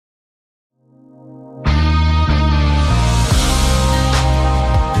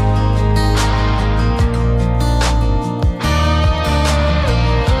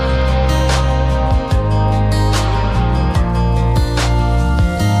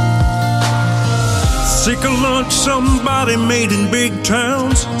Sick of lunch somebody made in big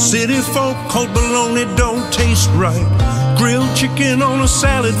towns. City folk called baloney don't taste right. Grilled chicken on a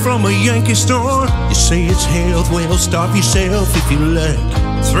salad from a Yankee store. You say it's health, well stop yourself if you like.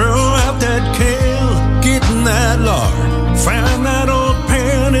 Throw out that kale, get in that lard. Find that old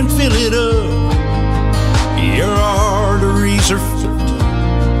pan and fill it up. Your arteries are full.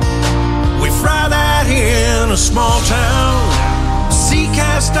 We fry that in a small town. See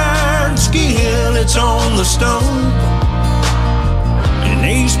cast iron skillets on the stone. And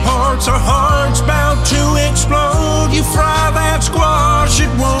these parts our heart's bout to explode. You fry that squash, it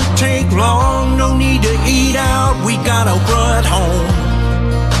won't take long. No need to eat out, we got okra at home.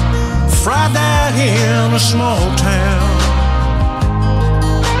 Fry that in a small town.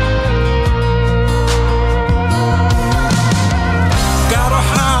 Gotta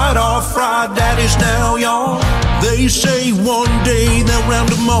hide off Frydaddys now, y'all. They say one day they'll round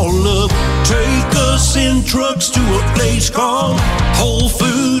them all up. Take us in trucks to a place called Whole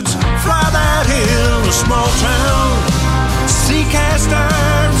Foods. Fry that in a small town. See cast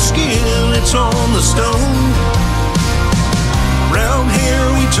iron skillets on the stone. Round here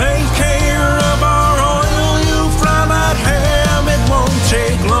we take care of our oil. You fry that ham, it won't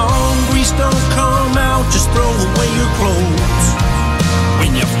take long. Grease don't come out, just throw away your clothes.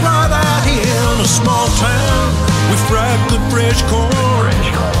 When you fry that in a small town, we fry good fresh corn.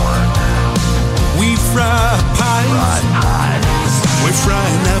 We fry pies. We're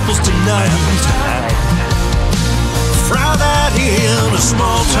frying apples tonight. Fry that in a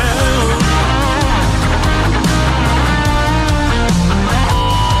small town.